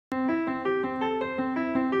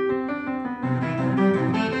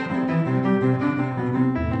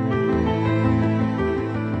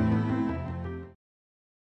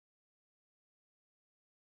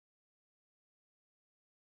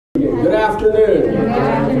afternoon. Good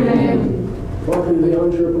afternoon. Welcome to the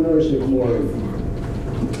Entrepreneurship Forum.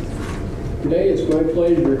 Today it's my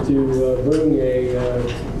pleasure to bring a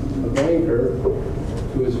banker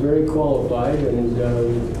who is very qualified, and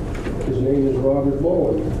his name is Robert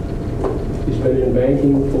Bowen. He's been in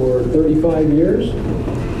banking for 35 years.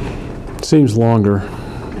 Seems longer.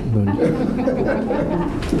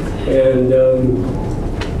 And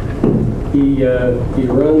he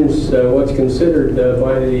runs what's considered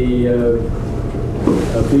by the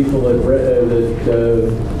people that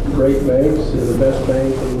great banks, the best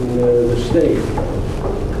bank in the state,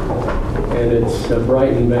 and it's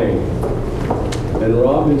Brighton Bank. And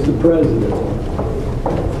Rob is the president,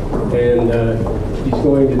 and he's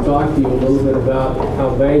going to talk to you a little bit about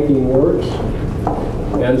how banking works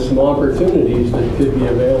and some opportunities that could be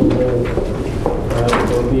available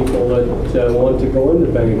for people that want to go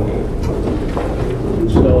into banking.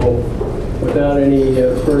 And so, without any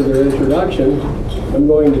further introduction, I'm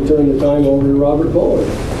going to turn the time over to Robert Bowen.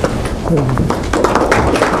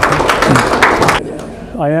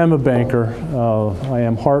 I am a banker. I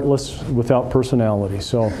am heartless without personality.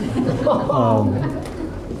 So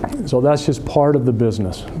that's just part of the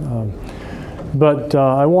business. But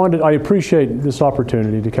I appreciate this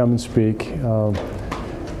opportunity to come and speak.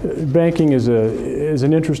 Banking is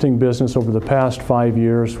an interesting business. Over the past 5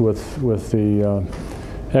 years with the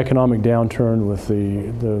economic downturn, with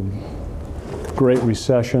the Great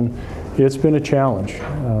Recession, it's been a challenge,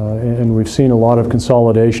 and we've seen a lot of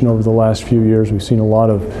consolidation over the last few years. We've seen a lot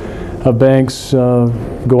of banks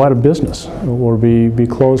go out of business or be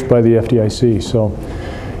closed by the FDIC. So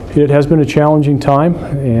it has been a challenging time,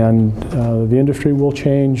 and the industry will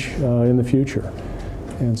change in the future.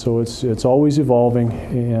 And so it's always evolving,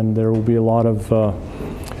 and there will be a lot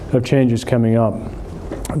of changes coming up.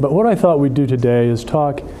 But what I thought we'd do today is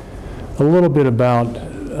talk a little bit about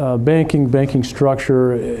banking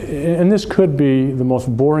structure, and this could be the most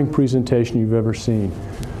boring presentation you've ever seen.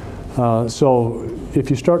 So if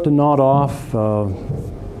you start to nod off,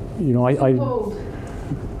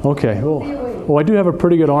 okay, well, I do have a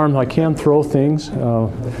pretty good arm. I can throw things,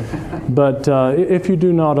 but if you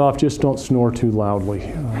do nod off, just don't snore too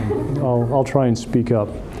loudly. I'll try and speak up.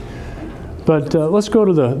 But let's go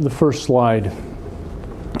to the first slide.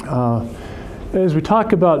 As we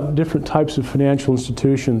talk about different types of financial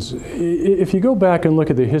institutions, if you go back and look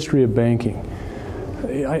at the history of banking,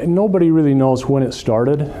 nobody really knows when it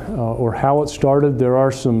started or how it started. There are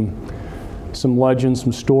some legends,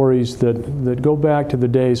 some stories that go back to the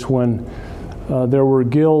days when there were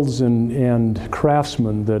guilds and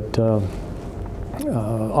craftsmen that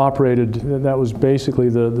operated. That was basically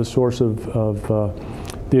the source of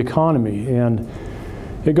the economy. And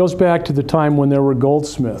it goes back to the time when there were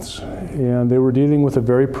goldsmiths, and they were dealing with a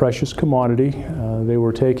very precious commodity. They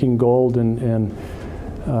were taking gold and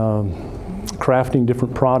crafting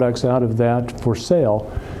different products out of that for sale.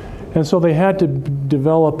 And so they had to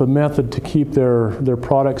develop a method to keep their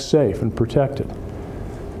products safe and protected.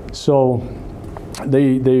 So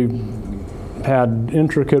they had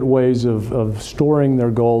intricate ways of storing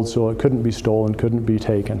their gold so it couldn't be stolen, couldn't be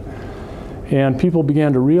taken. And people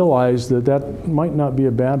began to realize that might not be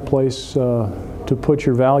a bad place to put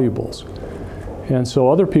your valuables. And so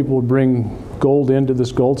other people would bring gold into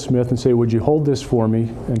this goldsmith and say, "Would you hold this for me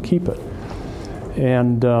and keep it?"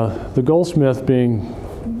 And the goldsmith, being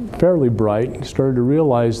fairly bright, started to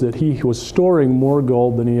realize that he was storing more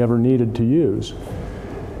gold than he ever needed to use.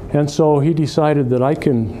 And so he decided that I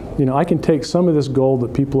can take some of this gold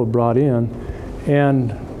that people have brought in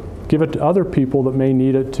and give it to other people that may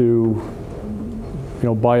need it to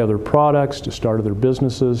buy other products, to start other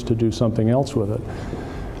businesses, to do something else with it.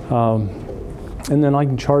 And then I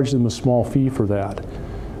can charge them a small fee for that.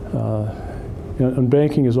 And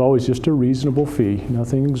banking is always just a reasonable fee,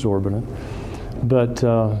 nothing exorbitant. But,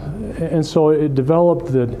 and so it developed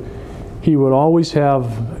that he would always have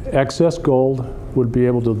excess gold, would be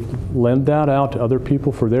able to lend that out to other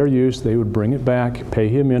people for their use. They would bring it back, pay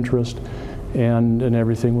him interest, and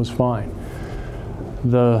everything was fine.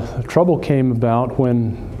 The trouble came about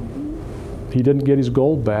when he didn't get his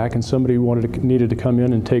gold back, and somebody needed to come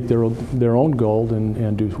in and take their own gold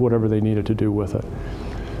and do whatever they needed to do with it.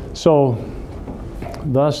 So,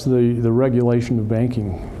 thus the regulation of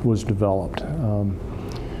banking was developed,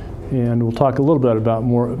 and we'll talk a little bit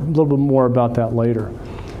more about that later.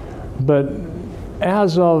 But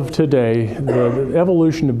as of today, the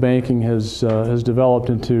evolution of banking has developed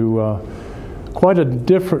into quite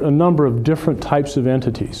a number of different types of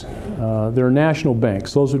entities. There are national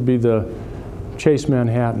banks. Those would be the Chase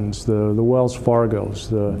Manhattans, the Wells Fargos,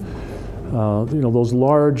 those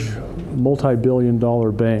large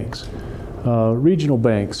multi-billion-dollar banks. Regional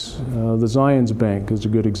banks, the Zions Bank is a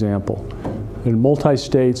good example. In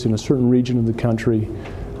multi-states in a certain region of the country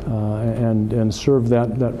and serve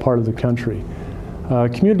that part of the country.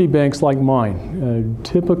 Community banks like mine,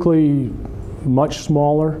 typically much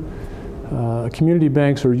smaller. Community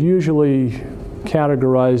banks are usually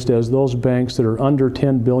categorized as those banks that are under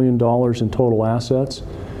 $10 billion in total assets.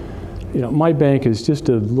 My bank is just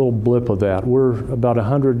a little blip of that. We're about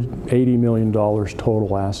 $180 million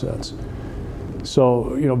total assets.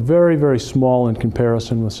 So, very, very small in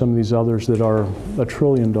comparison with some of these others that are $1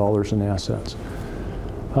 trillion in assets.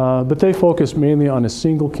 But they focus mainly on a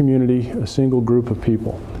single community, a single group of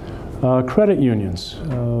people. Credit unions,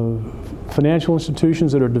 financial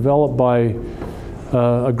institutions that are developed by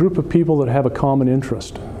a group of people that have a common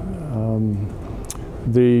interest.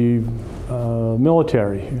 The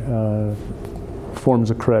military forms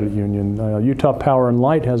a credit union. Utah Power and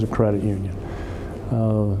Light has a credit union.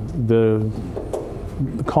 The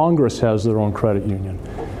Congress has their own credit union.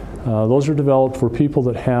 Those are developed for people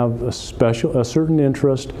that have a certain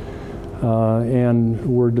interest, and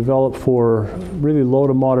were developed for really low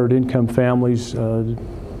to moderate income families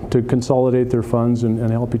to consolidate their funds and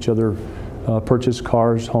help each other purchase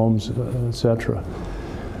cars, homes, etc.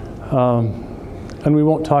 And we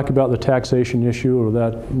won't talk about the taxation issue, or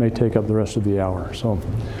that may take up the rest of the hour. So,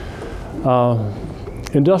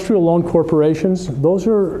 industrial loan corporations, those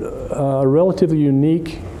are a relatively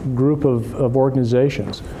unique group of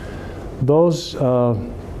organizations. Those are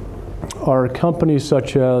companies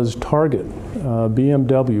such as Target,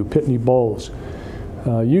 BMW, Pitney Bowes.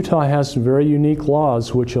 Utah has some very unique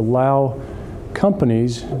laws which allow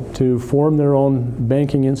companies to form their own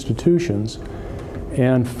banking institutions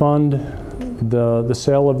and fund the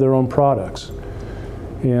sale of their own products.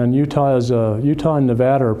 And Utah and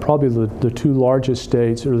Nevada are probably the two largest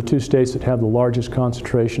states, or the two states that have the largest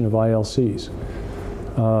concentration of ILCs.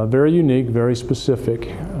 Very unique, very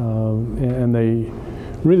specific, and they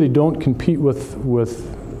really don't compete with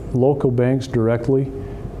local banks directly.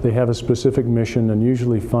 They have a specific mission and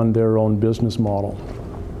usually fund their own business model.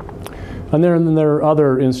 And then there are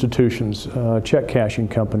other institutions, check cashing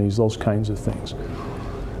companies, those kinds of things.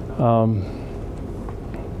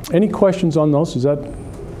 Any questions on those? Does that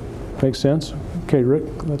make sense? Okay, Rick,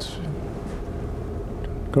 let's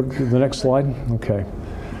go to the next slide. Okay.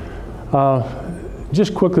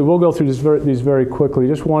 Just quickly, we'll go through these very quickly.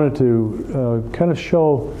 Just wanted to kind of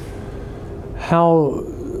show how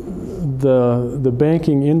the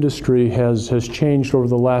banking industry has changed over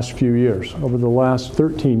the last few years, over the last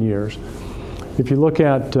 13 years. If you look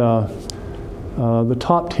at the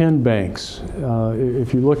top 10 banks,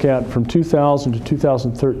 if you look at from 2000 to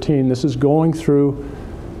 2013, this is going through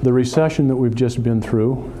the recession that we've just been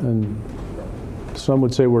through, and some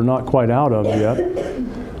would say we're not quite out of yet.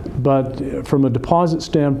 But from a deposit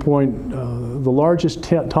standpoint, the largest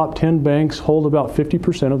top 10 banks hold about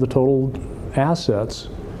 50% of the total assets,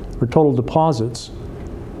 or total deposits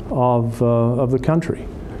of the country.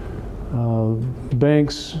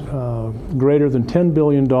 Banks greater than $10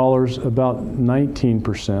 billion, about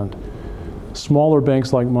 19%. Smaller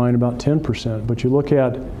banks like mine, about 10%. But you look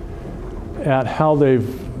at how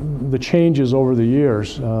the changes over the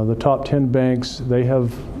years. The top 10 banks, they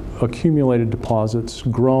have accumulated deposits,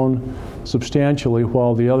 grown substantially,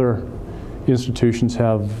 while the other institutions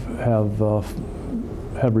have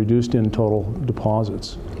reduced in total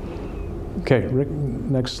deposits. Okay, Rick,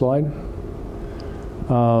 next slide.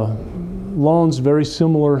 Loans, very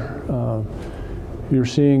similar. You're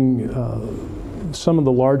seeing some of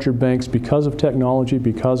the larger banks, because of technology,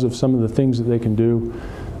 because of some of the things that they can do,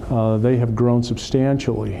 they have grown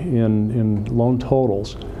substantially in loan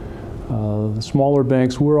totals. The smaller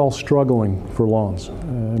banks, we're all struggling for loans,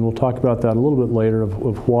 and we'll talk about that a little bit later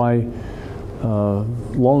of why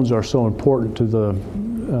loans are so important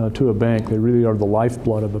to a bank. They really are the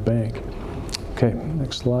lifeblood of a bank. Okay,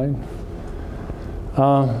 next slide.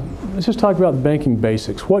 Let's just talk about banking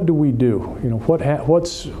basics. What do we do?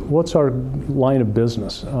 What's our line of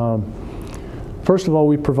business? First of all,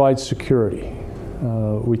 we provide security.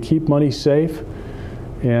 We keep money safe,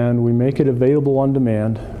 and we make it available on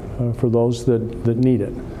demand for those that need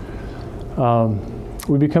it.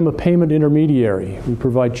 We become a payment intermediary. We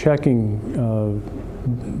provide checking,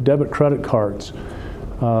 debit credit cards.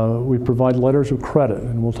 We provide letters of credit,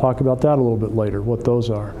 and we'll talk about that a little bit later, what those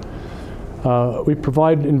are. We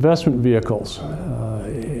provide investment vehicles.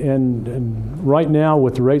 And right now,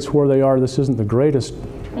 with the rates where they are, this isn't the greatest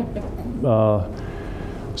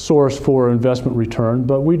source for investment return,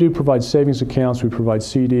 but we do provide savings accounts, we provide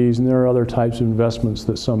CDs, and there are other types of investments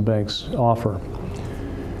that some banks offer.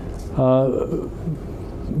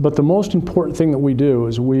 But the most important thing that we do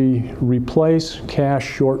is we replace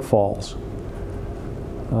cash shortfalls.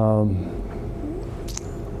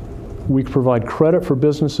 We provide credit for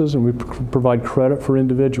businesses and we provide credit for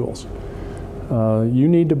individuals. You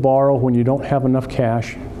need to borrow when you don't have enough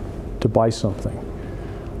cash to buy something.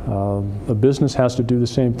 A business has to do the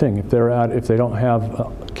same thing. If they don't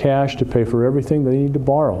have cash to pay for everything, they need to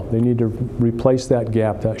borrow. They need to replace that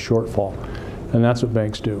gap, that shortfall. And that's what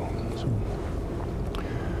banks do.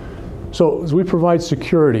 So as we provide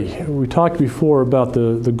security, we talked before about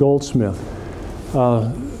the goldsmith.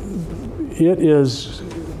 It is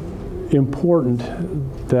important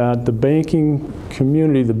that the banking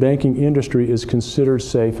community, the banking industry is considered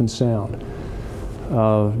safe and sound.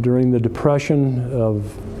 During the Depression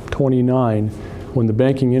of '29, when the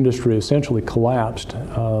banking industry essentially collapsed,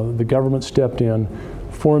 the government stepped in,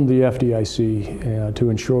 formed the FDIC to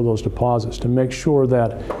ensure those deposits, to make sure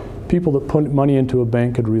that people that put money into a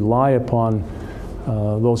bank could rely upon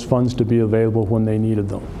those funds to be available when they needed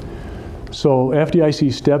them. So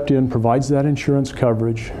FDIC stepped in, provides that insurance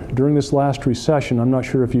coverage. During this last recession, I'm not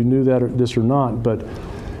sure if you knew this or not, but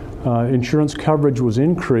insurance coverage was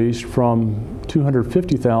increased from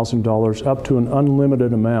 $250,000 up to an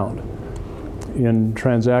unlimited amount in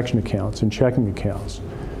transaction accounts, in checking accounts.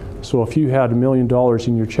 So if you had $1 million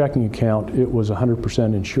in your checking account, it was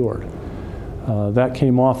 100% insured. That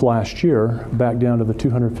came off last year, back down to the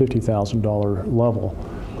 $250,000 level.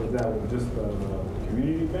 Was that just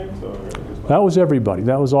community banks or? That was everybody.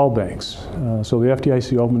 That was all banks. So the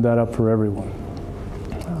FDIC opened that up for everyone.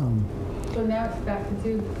 So now it's back to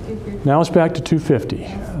 250? Now it's back to 250.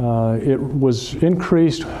 It was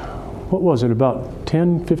increased, what was it, about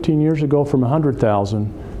 10, 15 years ago from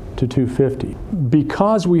 100,000 to 250.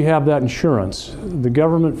 Because we have that insurance, the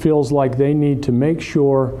government feels like they need to make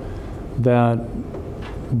sure that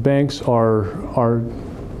banks are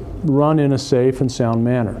run in a safe and sound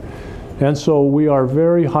manner. And so we are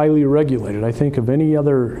very highly regulated. I think of any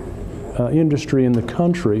other industry in the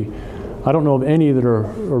country, I don't know of any that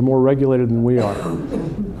are more regulated than we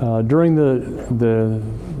are. During the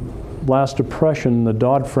last Depression, the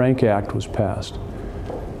Dodd-Frank Act was passed.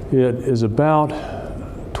 It is about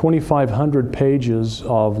 2,500 pages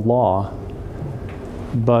of law,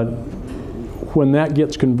 but when that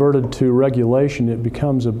gets converted to regulation, it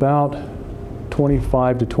becomes about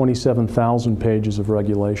 25 to 27,000 pages of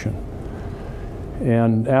regulation.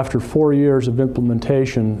 And after 4 years of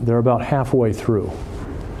implementation, they're about halfway through.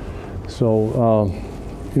 So,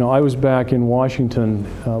 I was back in Washington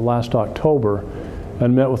last October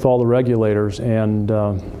and met with all the regulators, and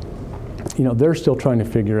they're still trying to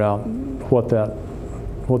figure out what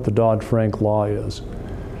the Dodd-Frank law is.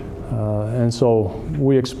 And so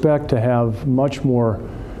we expect to have much more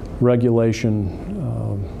regulation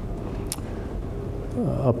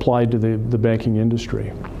applied to the banking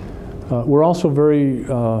industry. We're also very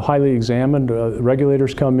highly examined.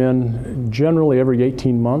 Regulators come in generally every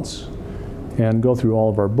 18 months and go through all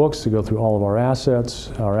of our books, they go through all of our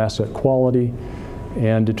assets, our asset quality,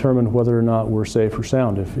 and determine whether or not we're safe or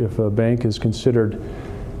sound. If a bank is considered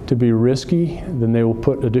to be risky, then they will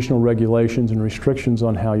put additional regulations and restrictions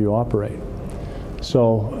on how you operate.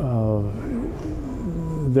 So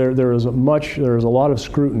there is a lot of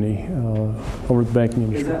scrutiny over the banking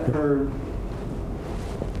industry. Is that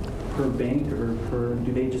per bank, or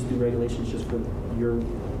do they just do regulations just for your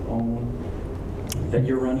own, that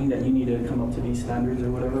you're running, that you need to come up to these standards or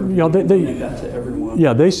whatever? Yeah, they make that to everyone?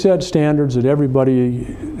 Yeah, they set standards that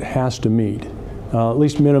everybody has to meet, at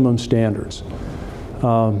least minimum standards.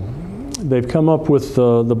 They've come up with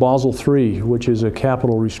the Basel III, which is a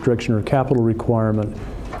capital restriction or capital requirement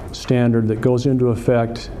standard that goes into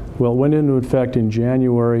effect, well, it went into effect in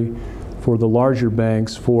January for the larger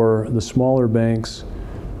banks. For the smaller banks,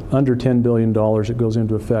 under $10 billion, it goes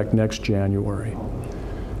into effect next January,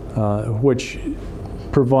 which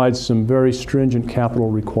provides some very stringent capital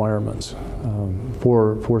requirements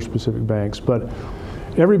for specific banks. But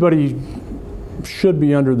everybody should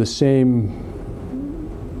be under the same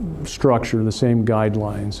structure, the same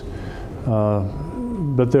guidelines.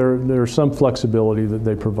 But there's some flexibility that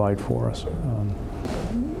they provide for us.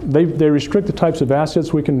 They restrict the types of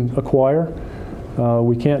assets we can acquire.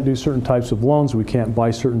 We can't do certain types of loans. We can't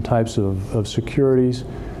buy certain types of securities.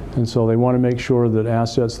 And so they want to make sure that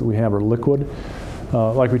assets that we have are liquid.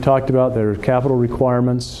 Like we talked about, there are capital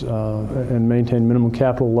requirements and maintain minimum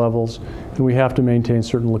capital levels. And we have to maintain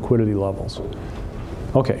certain liquidity levels.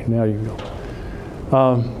 Okay, now you can go.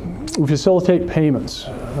 We facilitate payments.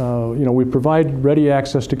 We provide ready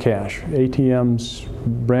access to cash. ATMs,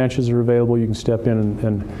 branches are available. You can step in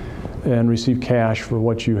and and receive cash for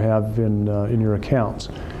what you have in your accounts.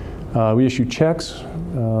 We issue checks,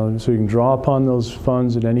 so you can draw upon those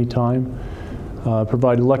funds at any time.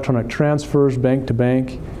 Provide electronic transfers bank to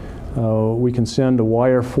bank. We can send a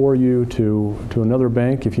wire for you to another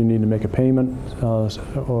bank if you need to make a payment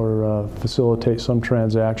or facilitate some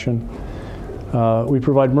transaction. We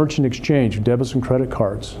provide merchant exchange, debits and credit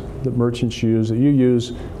cards that merchants use, that you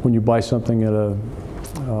use when you buy something at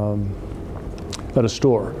a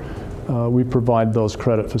store. We provide those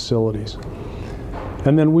credit facilities.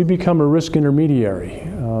 And then we become a risk intermediary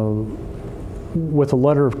with a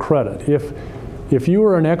letter of credit. If you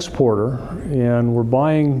are an exporter and we're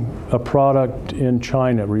buying a product in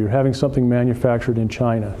China, where you're having something manufactured in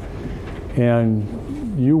China, and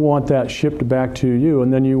you want that shipped back to you,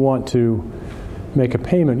 and then you want to make a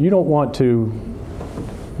payment, you don't want to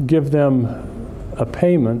give them a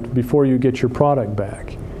payment before you get your product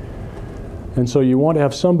back. And so you want to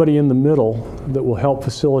have somebody in the middle that will help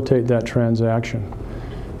facilitate that transaction.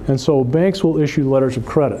 And so banks will issue letters of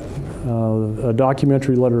credit, a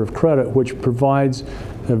documentary letter of credit, which provides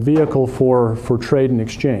a vehicle for trade and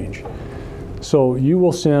exchange. So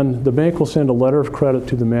the bank will send a letter of credit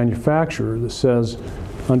to the manufacturer that says,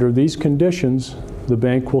 under these conditions, the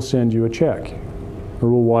bank will send you a check or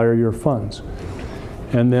will wire your funds.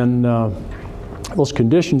 And then those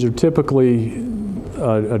conditions are typically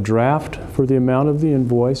a draft for the amount of the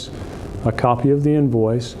invoice, a copy of the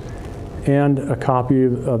invoice, and a copy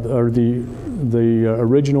of the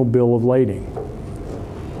original bill of lading.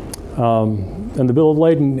 And the bill of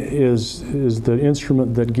lading is the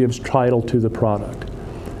instrument that gives title to the product.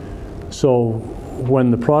 So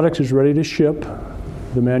when the product is ready to ship,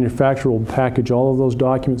 the manufacturer will package all of those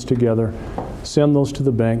documents together, send those to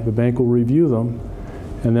the bank will review them,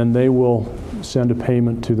 and then they will send a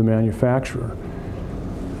payment to the manufacturer.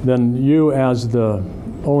 Then you, as the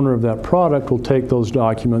owner of that product, will take those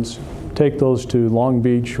documents, take those to Long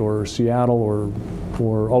Beach or Seattle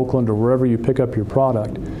or Oakland or wherever you pick up your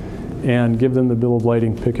product, and give them the bill of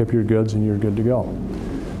lading, pick up your goods, and you're good to go.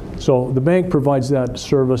 So the bank provides that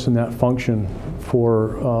service and that function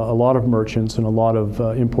for a lot of merchants and a lot of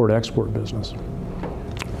import-export business.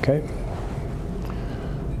 Okay.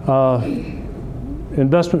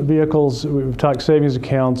 Investment vehicles, we've talked savings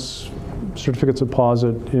accounts, certificates of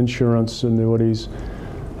deposit, insurance, annuities.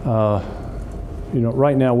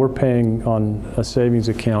 Right now we're paying on a savings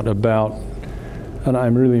account about, and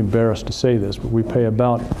I'm really embarrassed to say this, but we pay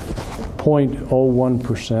about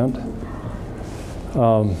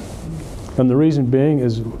 0.01%. And the reason being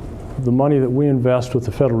is the money that we invest with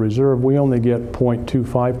the Federal Reserve, we only get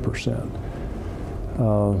 0.25%.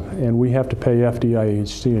 And we have to pay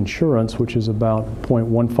FDIC insurance, which is about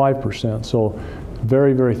 0.15%. So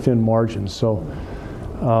very, very thin margins. So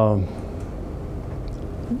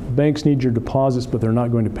banks need your deposits, but they're not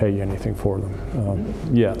going to pay you anything for them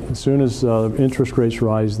yet. As soon as interest rates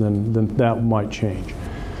rise, then that might change.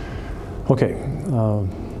 Okay.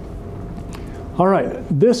 All right.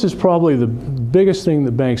 This is probably the biggest thing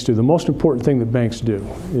that banks do. The most important thing that banks do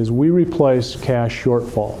is we replace cash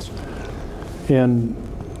shortfalls. And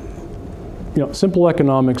simple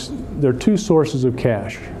economics, there are two sources of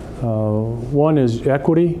cash. One is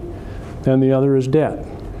equity, and the other is debt.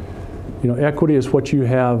 Equity is what you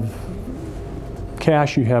have,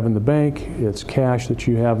 cash you have in the bank. It's cash that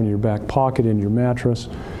you have in your back pocket, in your mattress.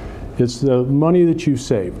 It's the money that you've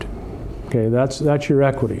saved. Okay, that's your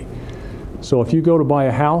equity. So if you go to buy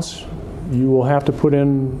a house, you will have to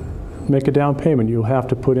make a down payment. You'll have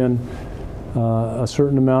to put in a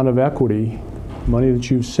certain amount of equity, money that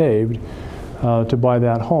you've saved, to buy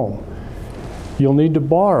that home. You'll need to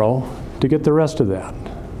borrow to get the rest of that.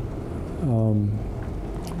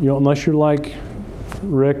 Unless you're like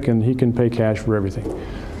Rick and he can pay cash for everything.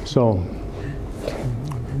 So,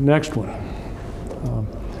 next one.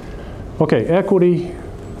 Okay, equity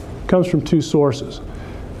comes from two sources.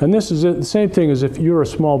 And this is the same thing as if you're a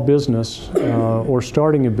small business or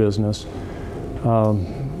starting a business,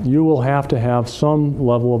 you will have to have some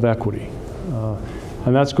level of equity.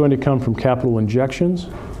 And that's going to come from capital injections.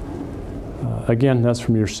 Again, that's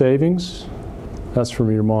from your savings. That's from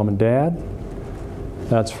your mom and dad.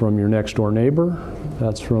 That's from your next door neighbor.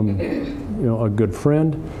 That's from a good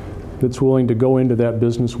friend that's willing to go into that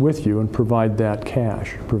business with you and provide that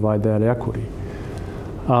cash, provide that equity.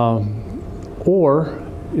 Or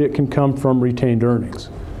it can come from retained earnings.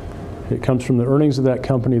 It comes from the earnings of that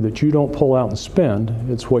company that you don't pull out and spend.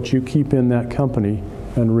 It's what you keep in that company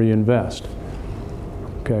and reinvest.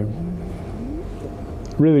 Okay.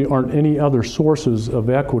 Really aren't any other sources of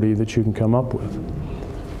equity that you can come up with.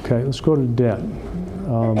 Okay, let's go to debt.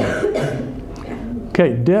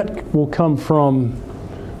 Okay, debt will come from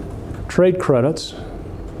trade credits.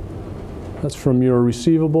 That's from your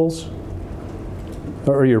receivables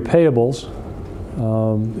or your payables.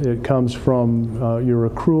 It comes from your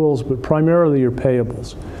accruals, but primarily your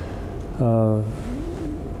payables.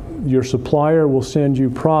 Your supplier will send you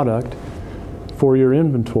product for your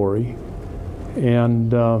inventory,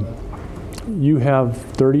 and you have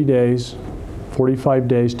 30 days, 45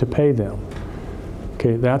 days to pay them.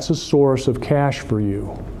 Okay, that's a source of cash for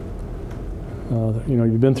you. You know,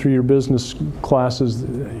 you've been through your business classes,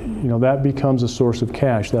 you know, that becomes a source of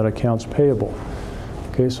cash, that accounts payable.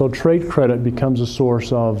 Okay, so trade credit becomes a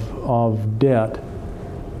source of debt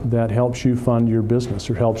that helps you fund your business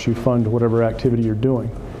or helps you fund whatever activity you're doing.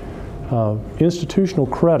 Institutional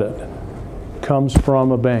credit comes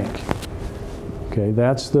from a bank. Okay,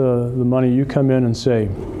 that's the money you come in and say,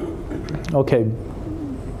 okay,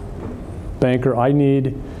 banker, I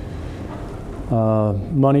need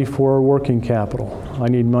money for working capital. I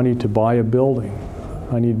need money to buy a building.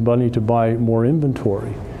 I need money to buy more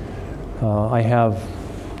inventory. I have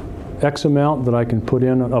X amount that I can put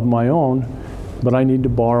in of my own, but I need to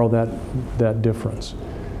borrow that difference.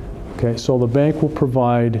 Okay, so the bank will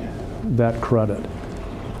provide that credit.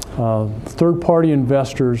 Third-party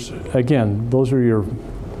investors, again, those are your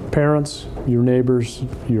parents, your neighbors,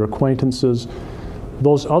 your acquaintances,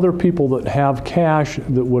 those other people that have cash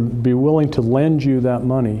that would be willing to lend you that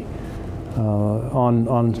money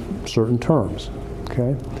on certain terms.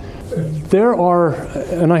 Okay, there are,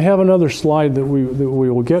 and I have another slide that we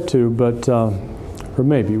will get to, but or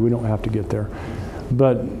maybe we don't have to get there,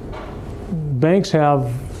 but banks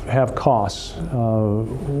have costs.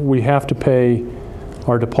 We have to pay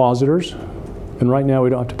our depositors, and right now we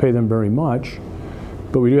don't have to pay them very much,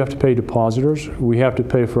 but we do have to pay depositors. We have to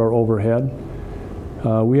pay for our overhead.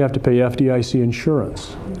 We have to pay FDIC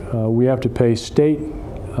insurance. We have to pay state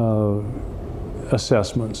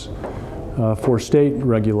assessments for state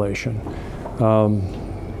regulation.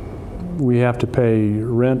 We have to pay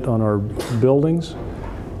rent on our buildings,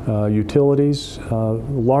 utilities. The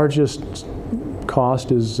largest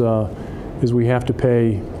cost is we have to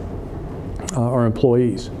pay our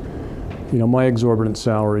employees. You know, my exorbitant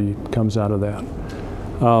salary comes out of that.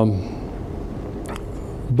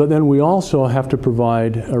 But then we also have to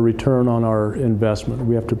provide a return on our investment.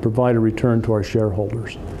 We have to provide a return to our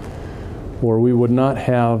shareholders, or we would not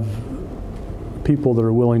have people that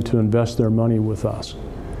are willing to invest their money with us.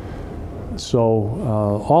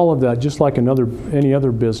 So all of that, just like any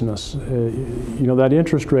other business, you know, that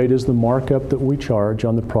interest rate is the markup that we charge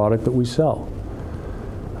on the product that we sell.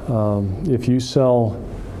 If you sell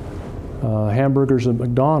hamburgers at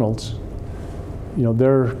McDonald's, you know,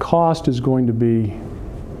 their cost is going to be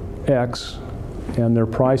X and their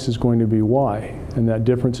price is going to be Y, and that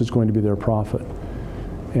difference is going to be their profit.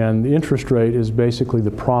 And the interest rate is basically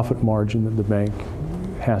the profit margin that the bank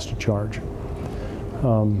has to charge.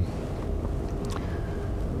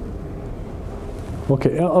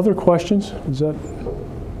 Okay, other questions? Is that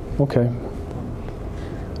okay?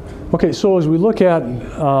 Okay, so as we look at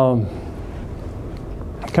kind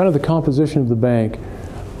of the composition of the bank,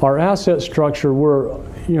 our asset structure, we're,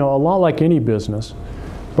 you know, a lot like any business,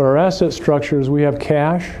 but our asset structure is we have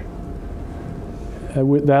cash.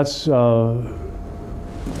 That's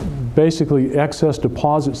basically excess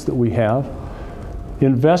deposits that we have.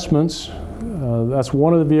 Investments, that's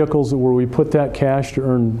one of the vehicles where we put that cash to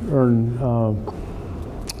earn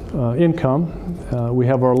income. We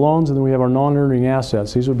have our loans, and then we have our non-earning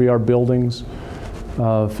assets. These would be our buildings,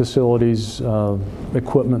 facilities,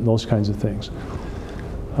 equipment, those kinds of things.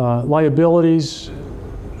 Liabilities,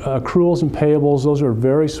 accruals and payables, those are a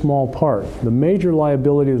very small part. The major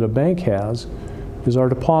liability that a bank has is our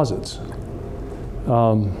deposits.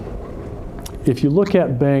 If you look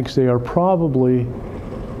at banks, they are probably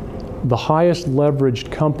the highest leveraged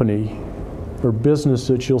company or business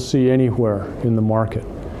that you'll see anywhere in the market.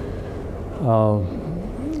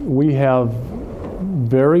 We have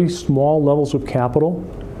very small levels of capital.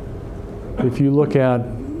 If you look at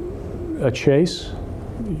a Chase,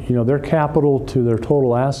 you know, their capital to their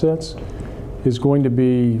total assets is going to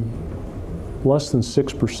be less than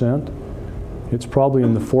 6%. It's probably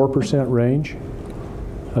in the 4% range.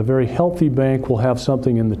 A very healthy bank will have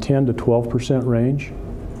something in the 10 to 12% range,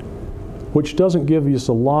 which doesn't give you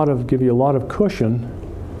a lot of cushion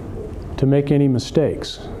to make any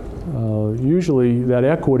mistakes. Usually that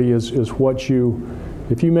equity is what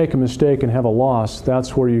if you make a mistake and have a loss,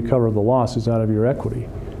 that's where you cover the losses out of your equity,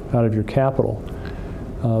 out of your capital.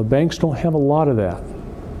 Banks don't have a lot of that,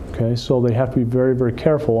 okay? So they have to be very, very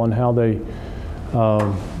careful on how they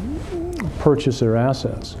purchase their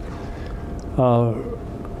assets.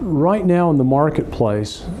 Right now in the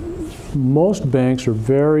marketplace, most banks are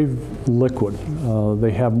very liquid.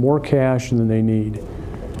 They have more cash than they need.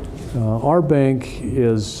 Our bank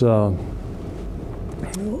is, we're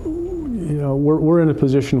in a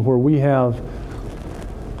position where we have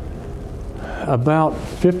about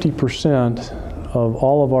 50% of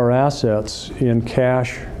all of our assets in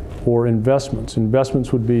cash or investments.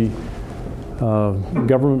 Investments would be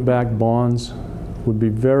government-backed bonds, would be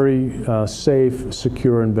very safe,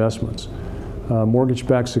 secure investments.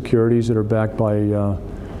 Mortgage-backed securities that are backed by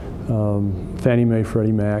Fannie Mae,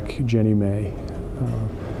 Freddie Mac, Ginnie Mae.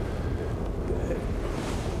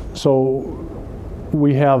 So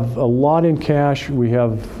we have a lot in cash. We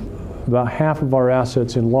have about half of our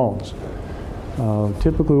assets in loans.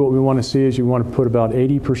 Typically what we want to see is you want to put about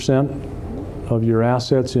 80% of your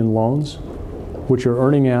assets in loans, which are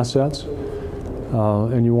earning assets,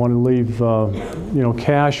 and you want to leave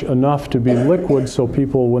cash enough to be liquid so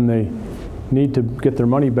people, when they need to get their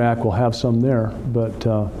money back, will have some there. But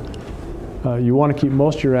you want to keep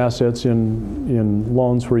most of your assets in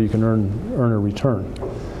loans where you can earn a return.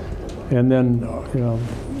 And then,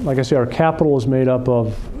 like I say, our capital is made up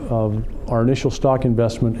of our initial stock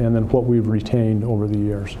investment and then what we've retained over the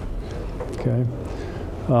years. Okay.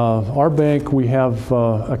 Our bank, we have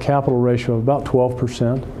a capital ratio of about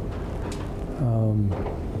 12%.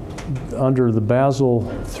 Under the Basel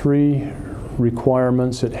III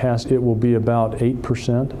requirements, it will be about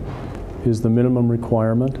 8% is the minimum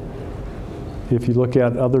requirement. If you look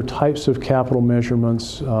at other types of capital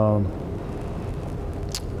measurements,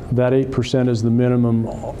 that 8% is the minimum.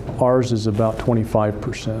 Ours is about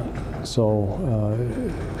 25%. So,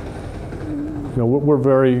 we're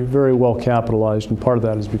very, very well capitalized, and part of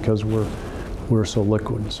that is because we're so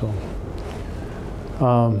liquid. So,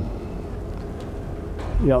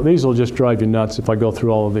 these will just drive you nuts if I go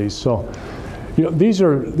through all of these. So, these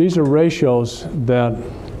are ratios that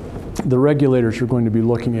the regulators are going to be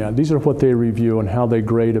looking at. These are what they review and how they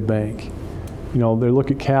grade a bank. They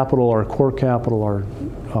look at capital, our core capital, our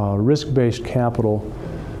risk-based capital,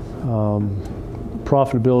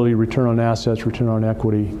 profitability, return on assets, return on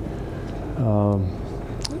equity,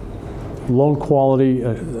 loan quality.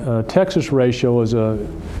 Texas ratio is a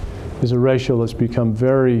ratio that's become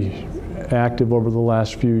very active over the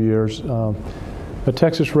last few years. A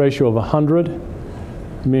Texas ratio of 100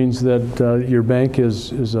 means that your bank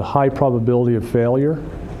is a high probability of failure.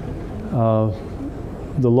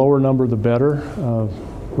 The lower number, the better.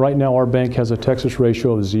 Right now, our bank has a Texas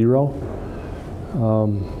ratio of 0,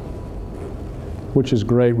 which is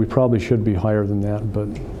great. We probably should be higher than that, but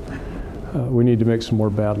we need to make some more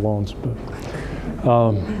bad loans. But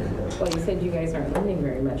well, you said you guys aren't lending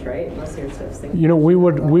very much, right? Most of your stuff's we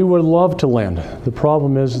would love to lend. The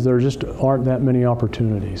problem is there just aren't that many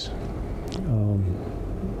opportunities.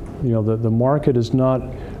 The market has not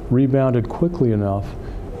rebounded quickly enough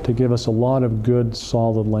to give us a lot of good,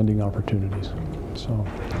 solid lending opportunities. So,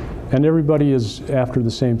 and everybody is after the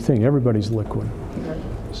same thing. Everybody's liquid.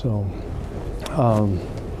 So,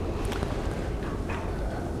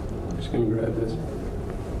 just going to grab this.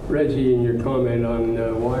 Reggie, in your comment on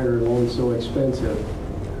why are loans so expensive,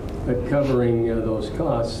 but covering those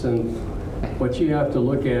costs, and what you have to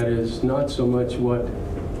look at is not so much what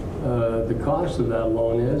the cost of that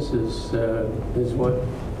loan is what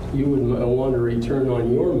you would want to return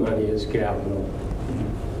on your money as capital,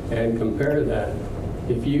 and compare that.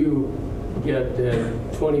 If you get a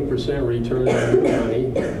 20% return on your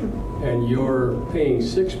money and you're paying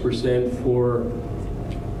 6% for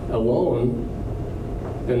a loan,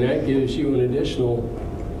 then that gives you an additional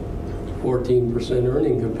 14%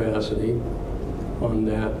 earning capacity on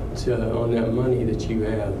that money that you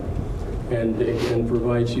have, and it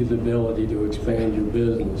provides you the ability to expand your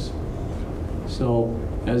business. So,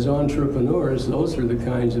 as entrepreneurs, those are the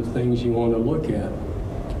kinds of things you want to look at.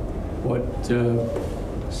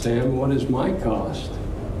 Sam, what is my cost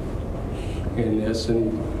in this,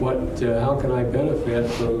 and how can I benefit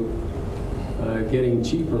from getting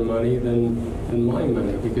cheaper money than my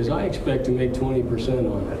money? Because I expect to make 20%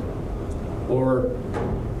 on it. Or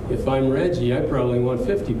if I'm Reggie, I probably want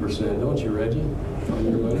 50%, don't you, Reggie, on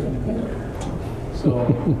your money? Yeah. So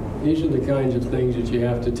these are the kinds of things that you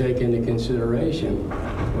have to take into consideration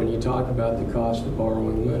when you talk about the cost of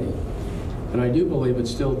borrowing money. And I do believe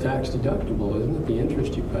it's still tax deductible, isn't it? The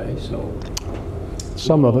interest you pay, so.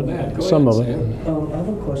 Some of it. Some of it. I have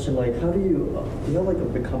a question. Like, how do you have like a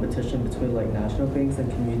big competition between like national banks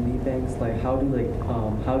and community banks? Like, how do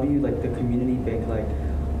the community bank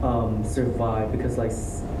survive? Because like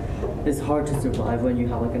it's hard to survive when you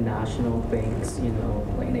have like a national banks,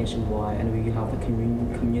 like nationwide, and we have a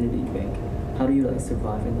community bank. how do you like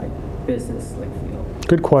survive in like business like field?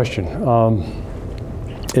 Good question.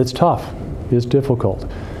 It's tough. It's difficult.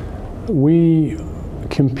 We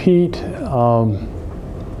compete.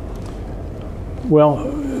 Well,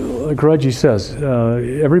 like Reggie says,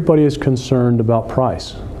 everybody is concerned about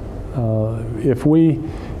price. If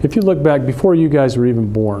you look back before you guys were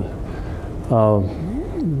even born,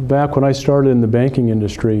 back when I started in the banking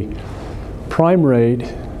industry, prime rate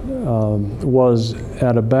was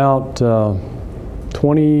at about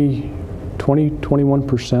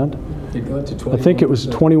 21%. It got to 21%. I think it was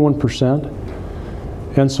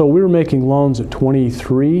 21%. And so we were making loans at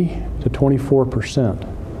 23 to 24%.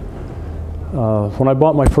 When I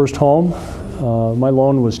bought my first home, my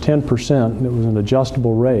loan was 10%, and it was an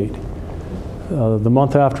adjustable rate. The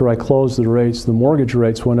month after I closed the rates, the mortgage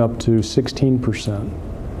rates went up to 16%.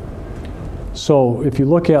 So if you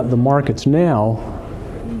look at the markets now,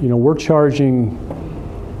 we're charging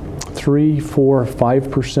 3, 4,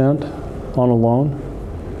 5% on a loan.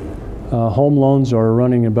 Home loans are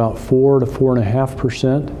running about 4 to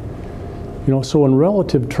 4.5%. So in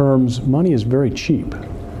relative terms, money is very cheap.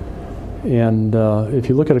 And if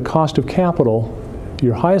you look at a cost of capital,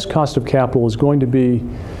 your highest cost of capital is going to be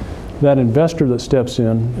that investor that steps in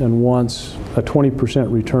and wants a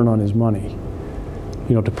 20% return on his money,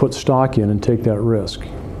 to put stock in and take that risk.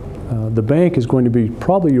 The bank is going to be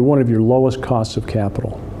probably one of your lowest costs of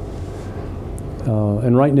capital.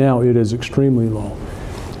 And right now it is extremely low.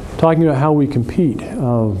 Talking about how we compete,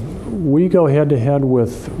 we go head-to-head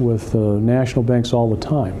with national banks all the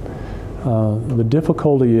time. The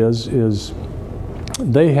difficulty is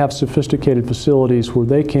they have sophisticated facilities where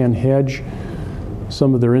they can hedge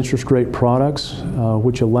some of their interest rate products,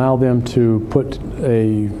 which allow them to put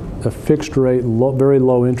a fixed rate, very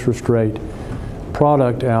low interest rate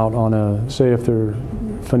product out on say if they're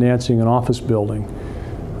financing an office building.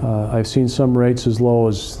 I've seen some rates as low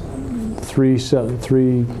as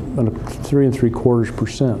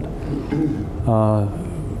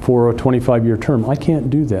 3.75% for a 25-year term. I can't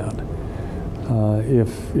do that.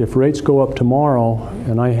 If rates go up tomorrow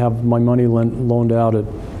and I have my money loaned out at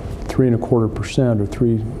 3.25% or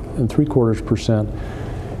 3.75%,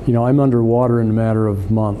 I'm underwater in a matter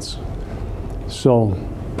of months. So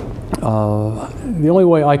the only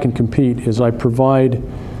way I can compete is I provide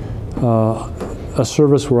a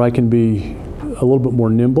service where I can be a little bit more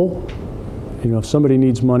nimble. If somebody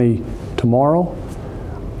needs money tomorrow,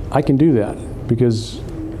 I can do that because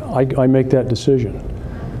I make that decision.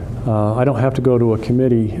 I don't have to go to a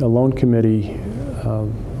loan committee.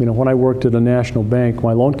 When I worked at a national bank,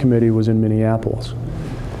 my loan committee was in Minneapolis.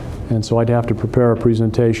 And so I'd have to prepare a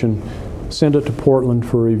presentation, send it to Portland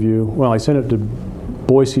for review. Well, I sent it to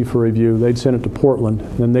Boise for review. They'd send it to Portland,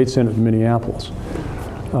 then they'd send it to Minneapolis.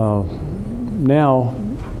 Now,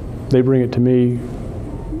 they bring it to me,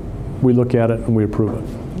 we look at it, and we approve it.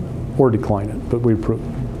 Or decline it, but we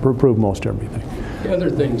approve most everything. The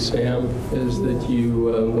other thing, Sam, is that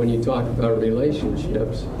when you talk about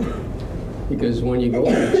relationships, because when you go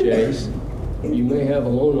to Chase, you may have a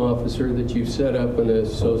loan officer that you've set up an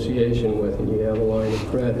association with and you have a line of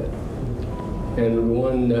credit. And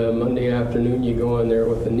one Monday afternoon you go in there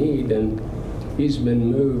with a need and he's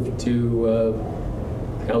been moved to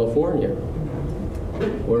California.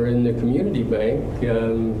 Where in the community bank,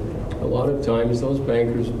 a lot of times those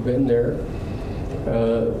bankers have been there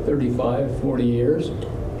 35, 40 years,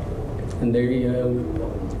 and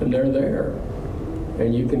they're there.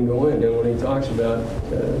 And you can go in, and when he talks about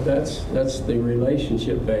that's the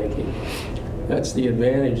relationship banking. That's the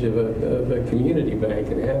advantage of a community bank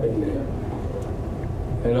and having that.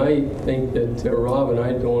 And I think that Rob and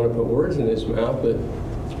I don't want to put words in his mouth, but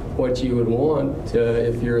what you would want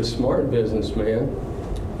if you're a smart businessman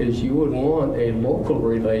is you would want a local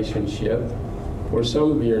relationship for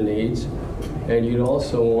some of your needs, and you'd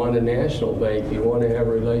also want a national bank. You want to have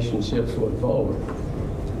relationships with both,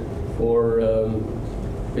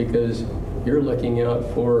 because you're looking out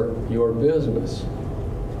for your business.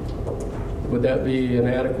 Would that be an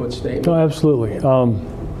adequate statement? Oh, absolutely.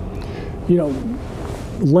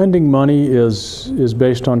 Lending money is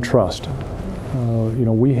based on trust.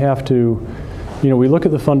 We have to, we look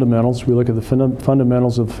at the fundamentals. We look at the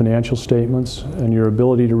fundamentals of financial statements and your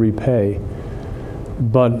ability to repay.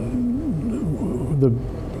 But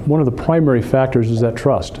one of the primary factors is that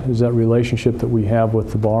trust, is that relationship that we have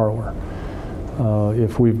with the borrower.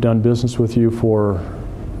 If we've done business with you for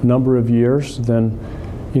a number of years, then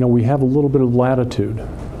we have a little bit of latitude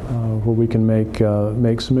where we can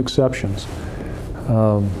make some exceptions.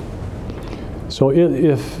 So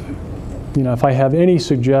if I have any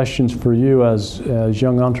suggestions for you as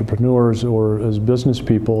young entrepreneurs or as business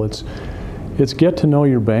people, it's It's get to know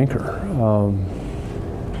your banker.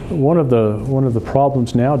 One of the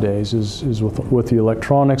problems nowadays is with the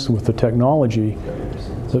electronics and with the technology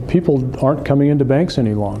that people aren't coming into banks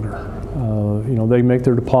any longer. You know, they make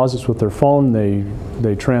their deposits with their phone,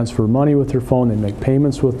 they transfer money with their phone, they make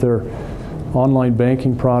payments with their online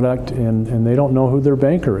banking product, and they don't know who their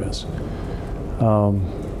banker is.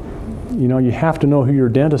 You know, you have to know who your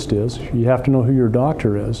dentist is, you have to know who your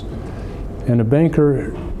doctor is, and a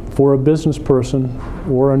banker for a business person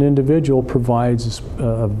or an individual provides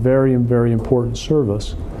a very, very important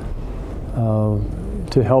service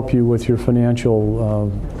to help you with your financial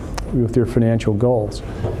goals.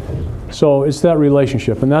 So it's that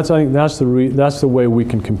relationship, and I think that's the way we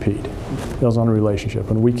can compete, is on a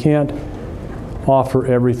relationship. And we can't offer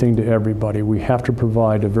everything to everybody. We have to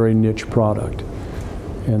provide a very niche product.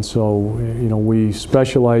 And so, you know, we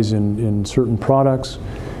specialize in certain products,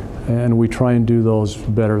 and we try and do those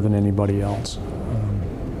better than anybody else.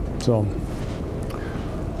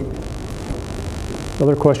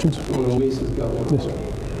 Other questions? Lisa's got one. Yes.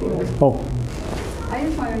 Oh. I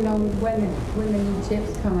just want to know when the new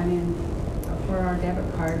chips coming in for our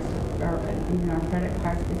debit cards or even our credit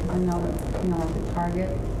cards, because I know that, you know, the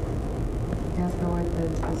Target has to go with the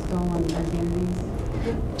stolen identities.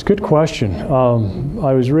 It's a good question.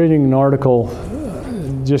 I was reading an article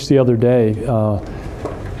just the other day.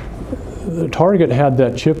 Target had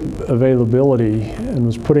that chip availability and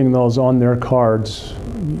was putting those on their cards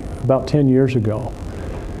about 10 years ago,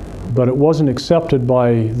 but it wasn't accepted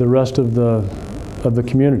by the rest of the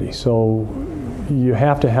community. So you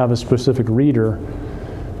have to have a specific reader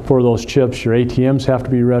for those chips. Your ATMs have to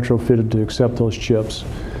be retrofitted to accept those chips,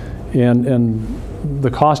 and the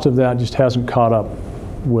cost of that just hasn't caught up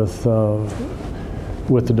with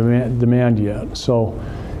the demand yet. So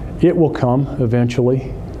it will come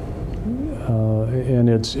eventually, and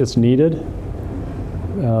it's needed.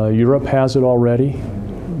 Europe has it already,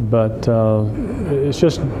 but it's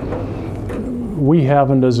just we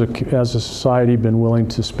haven't, as a society, been willing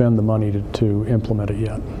to spend the money to implement it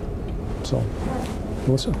yet. So,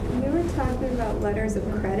 Melissa? We were talking about letters of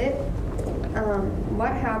credit.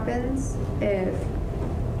 What happens if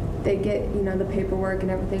they get, you know, the paperwork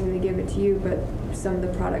and everything, and they give it to you, but some of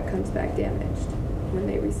the product comes back damaged when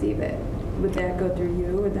they receive it? Would that go through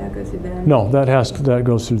you? Would that go through them? No, that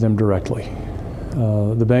goes through them directly.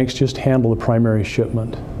 The banks just handle the primary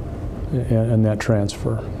shipment and that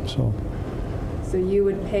transfer. So you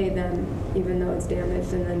would pay them even though it's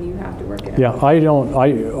damaged, and then you have to work it out? Yeah,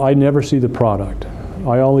 I never see the product.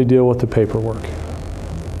 I only deal with the paperwork.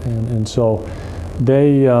 And so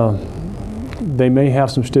they may have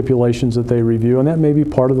some stipulations that they review, and that may be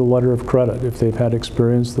part of the letter of credit. If they've had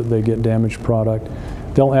experience that they get damaged product,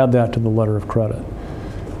 they'll add that to the letter of credit.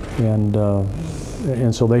 And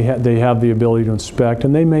so they have the ability to inspect,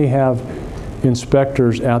 and they may have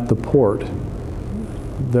inspectors at the port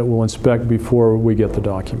that will inspect before we get the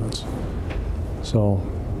documents. So,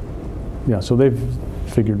 yeah, so they've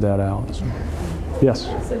figured that out. So. Yes?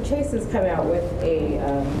 So Chase has come out with a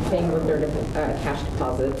thing with their cash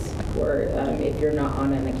deposits, where if you're not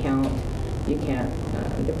on an account, you can't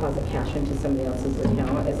deposit cash into somebody else's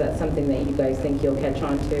account. Is that something that you guys think you'll catch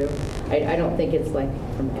on to? I don't think it's like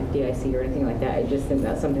from FDIC or anything like that. I just think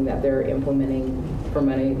that's something that they're implementing for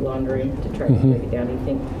money laundering to try to break it down. Do you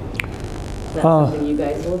think that's something you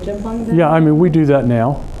guys will jump on? Yeah, I mean, we do that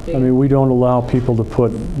now. I mean, we don't allow people to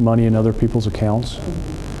put money in other people's accounts.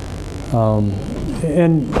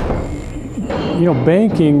 And, you know,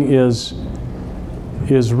 banking is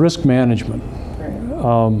risk management.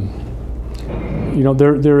 You know,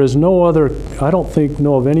 there is no other, I don't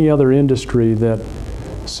know of any other industry that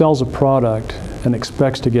sells a product and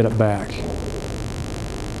expects to get it back.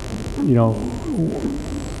 You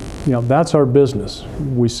know, that's our business.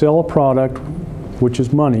 We sell a product, which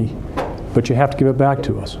is money, but you have to give it back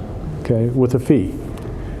to us, okay, with a fee.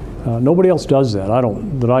 Nobody else does that,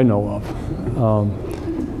 that I know of.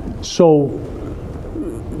 So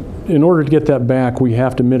in order to get that back, we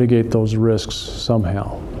have to mitigate those risks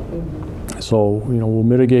somehow. So, you know, we'll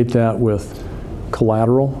mitigate that with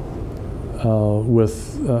collateral,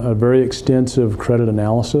 with a very extensive credit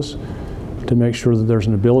analysis to make sure that there's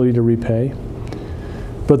an ability to repay.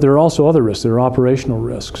 But there are also other risks. There are operational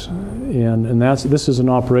risks, and this is an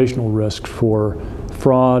operational risk for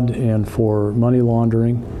fraud and for money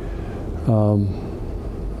laundering.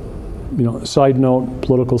 You know, side note,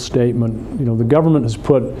 political statement, you know, the government has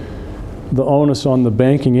put the onus on the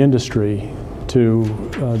banking industry to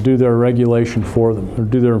do their regulation for them, or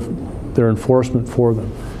do their enforcement for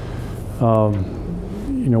them.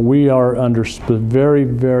 You know, we are under very,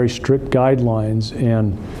 very strict guidelines,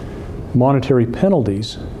 and monetary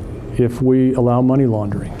penalties if we allow money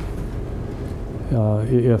laundering.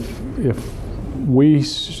 If we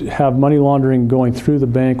have money laundering going through the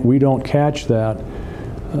bank, we don't catch that,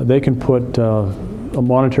 they can put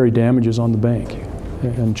monetary damages on the bank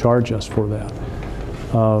and charge us for that.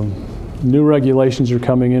 New regulations are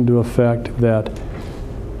coming into effect that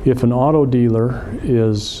if an auto dealer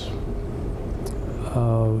is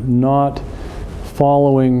not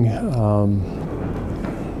following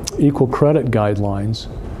equal credit guidelines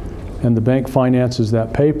and the bank finances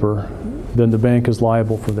that paper, then the bank is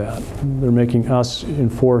liable for that. They're making us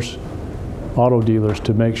enforce auto dealers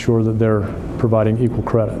to make sure that they're providing equal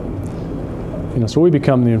credit. You know, so we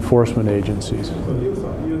become the enforcement agencies. So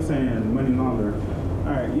you're saying money laundering.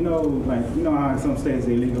 All right, you know how in some states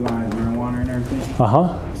they legalize marijuana and everything?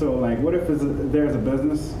 Uh-huh. So like what if there's a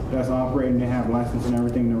business that's operating, they have license and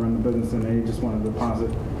everything to run the business, and they just want to deposit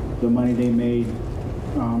the money they made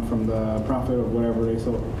from the profit of whatever they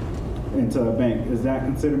sold into a bank. Is that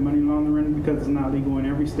considered money laundering because it's not legal in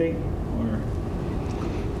every state? Or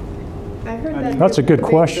I heard that. That's a good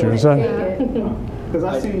question. Is that,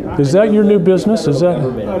 is that your new business? Is that?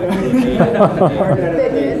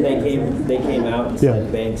 They came out and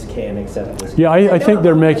said banks can accept this. Yeah, I think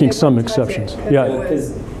they're making some exceptions. Yeah.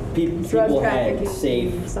 Because people had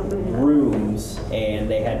safe rooms and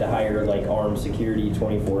they had to hire like armed security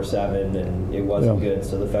 24/7, and it wasn't good.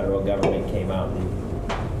 So the federal government came out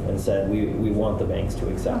and said we want the banks to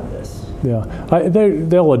accept this. Yeah,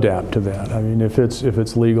 they'll adapt to that. I mean, if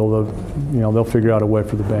it's legal, they'll figure out a way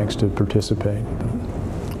for the banks to participate.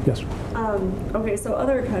 Yes. Okay, so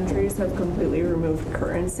other countries have completely removed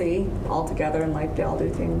currency altogether, and like they all do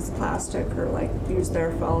things plastic or like use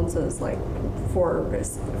their phones as like for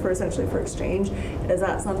essentially for exchange. Is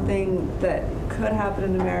that something that could happen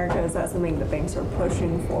in America? Is that something that banks are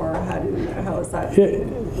pushing for? How is that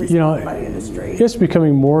responded by the industry? It's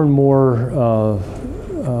becoming more and more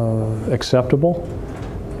acceptable.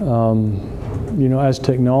 As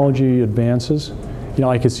technology advances,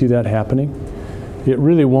 I could see that happening. It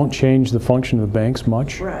really won't change the function of the banks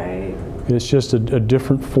much. Right. It's just a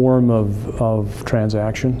different form of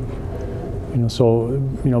transaction.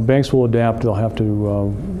 Banks will adapt. They'll have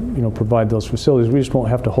to, provide those facilities. We just won't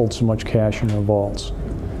have to hold so much cash in our vaults.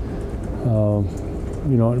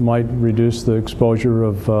 It might reduce the exposure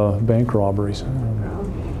of bank robberies.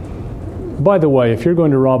 By the way, if you're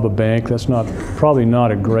going to rob a bank, that's probably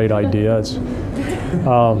not a great idea. It's,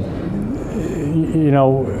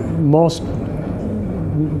 most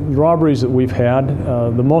robberies that we've had,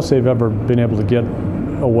 the most they've ever been able to get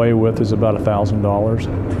away with is about $1,000.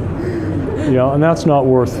 And that's not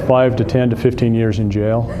worth 5 to 10 to 15 years in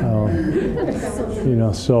jail.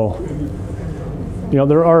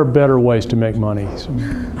 There are better ways to make money. So.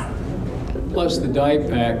 Plus, the dye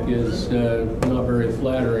pack is not very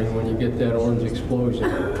flattering when you get that orange explosion.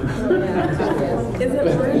 Is it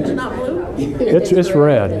orange, not blue? It's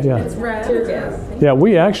red. Yeah. It's red. Yeah,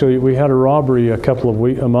 we had a robbery a couple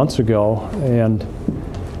of months ago, and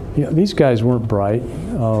these guys weren't bright.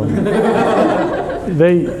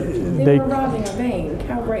 They were robbing a bank.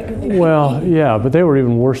 How bright could they be? Well, yeah, but they were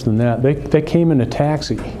even worse than that. They came in a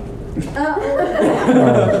taxi.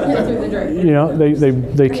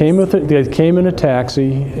 They came in a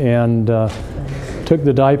taxi and took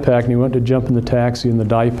the dye pack, and he went to jump in the taxi, and the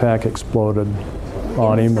dye pack exploded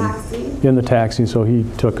on him in the taxi, so he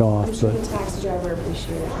took off. I'm sure the taxi driver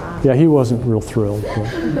appreciated that. Yeah, he wasn't real thrilled.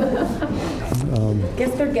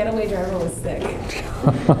 Guess their getaway driver was sick.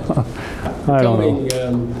 I don't know.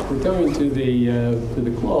 We're coming to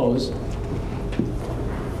the close,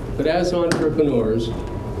 but as entrepreneurs,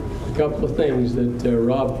 a couple of things that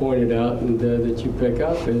Rob pointed out and that you pick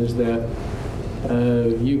up is that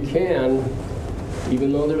you can,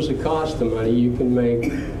 even though there's a cost to money, you can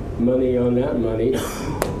make money on that money,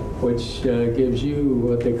 which gives you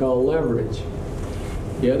what they call leverage.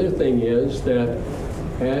 The other thing is that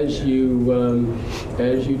as you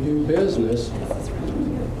do business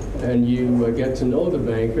and you get to know the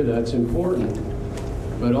banker, that's important.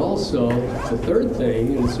 But also, the third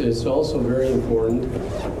thing is it's also very important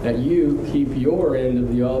that you keep your end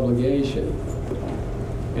of the obligation.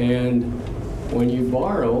 And when you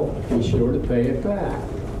borrow, be sure to pay it back.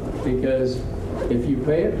 Because if you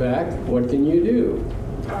pay it back, what can you do?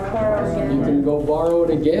 You can go borrow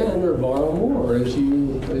it again or borrow more as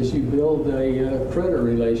you build a credit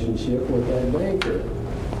relationship with that banker.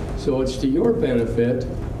 So it's to your benefit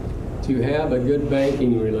to have a good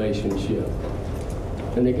banking relationship.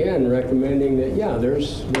 And again, recommending that,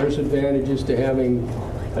 there's advantages to having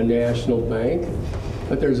a national bank,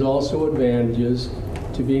 but there's also advantages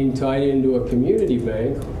to being tied into a community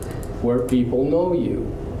bank where people know you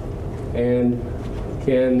and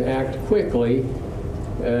can act quickly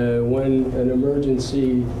when an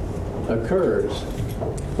emergency occurs.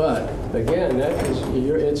 But again,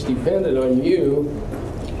 it's dependent on you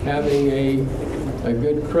having a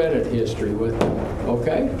good credit history with them.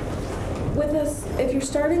 Okay? With us, if you're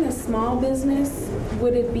starting a small business,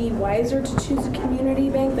 would it be wiser to choose a community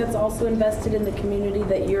bank that's also invested in the community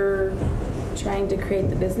that you're trying to create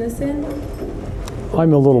the business in?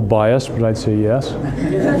 I'm a little biased, but I'd say yes.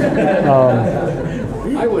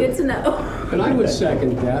 I would, good to know. And I would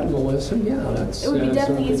second that, Melissa. Yeah, that's. It would be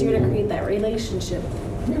definitely easier to create that relationship.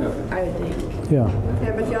 Yeah, I would think. Yeah.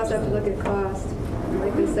 Yeah, but you also have to look at cost.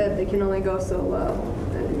 Like they said, they can only go so low.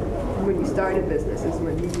 And when you start a business is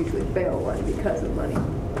when you usually fail one because of money.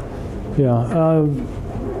 Yeah.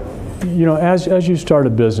 You know, as you start a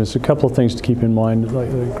business, a couple of things to keep in mind. Like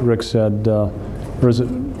Rick said, or is it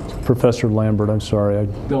Professor Lambert? I'm sorry.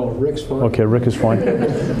 No, Rick's fine. Okay, Rick is fine.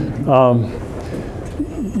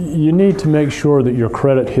 You need to make sure that your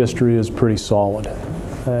credit history is pretty solid.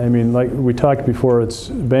 I mean, like we talked before,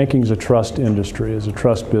 banking's a trust industry, is a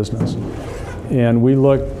trust business, and we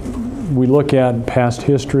look at past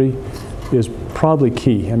history is probably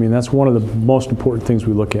key. I mean, that's one of the most important things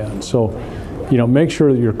we look at. So, you know, make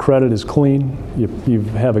sure that your credit is clean. You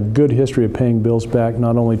have a good history of paying bills back,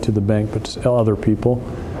 not only to the bank but to other people,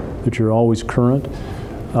 that you're always current.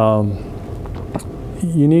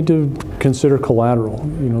 You need to consider collateral.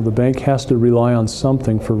 You know, the bank has to rely on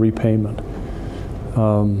something for repayment.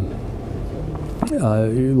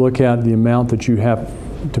 You look at the amount that you have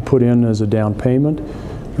to put in as a down payment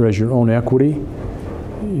or as your own equity.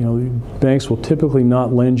 You know, banks will typically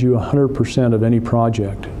not lend you 100% of any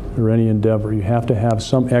project or any endeavor. You have to have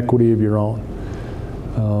some equity of your own.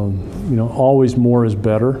 You know, always more is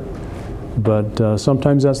better, but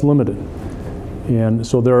sometimes that's limited. And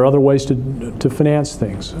so there are other ways to finance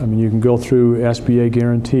things. I mean, you can go through SBA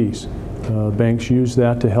guarantees. Banks use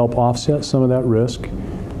that to help offset some of that risk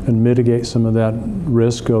and mitigate some of that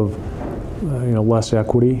risk of you know, less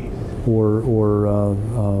equity or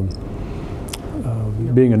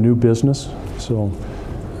being a new business. So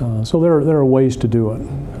there are ways to do it.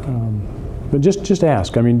 But just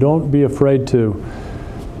ask. I mean, don't be afraid to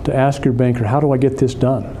ask your banker, how do I get this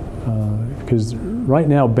done? Because right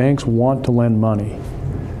now banks want to lend money,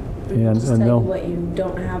 and tell you they'll what you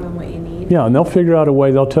don't have and what you need. Yeah, and they'll figure out a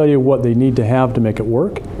way. They'll tell you what they need to have to make it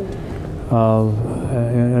work,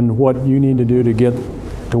 and what you need to do to get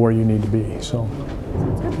to where you need to be. So,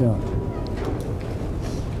 yeah.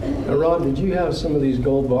 Now, Rod, did you have some of these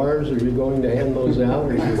gold bars? Are you going to hand those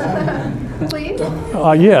out? Or Please.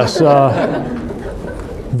 Yes,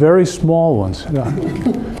 very small ones. Yeah.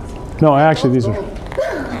 No, actually, these are.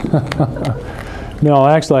 No,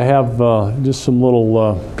 actually, I have just some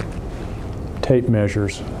little tape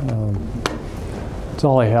measures. That's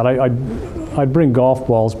all I had. I'd bring golf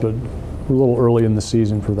balls, but we're a little early in the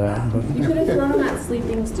season for that. But You could have thrown at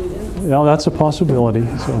sleeping students. yeah, that's a possibility.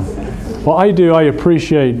 So, well, I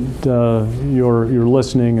appreciate your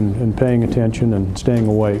listening and paying attention and staying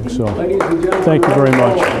awake. So, ladies and gentlemen, thank you very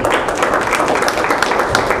much.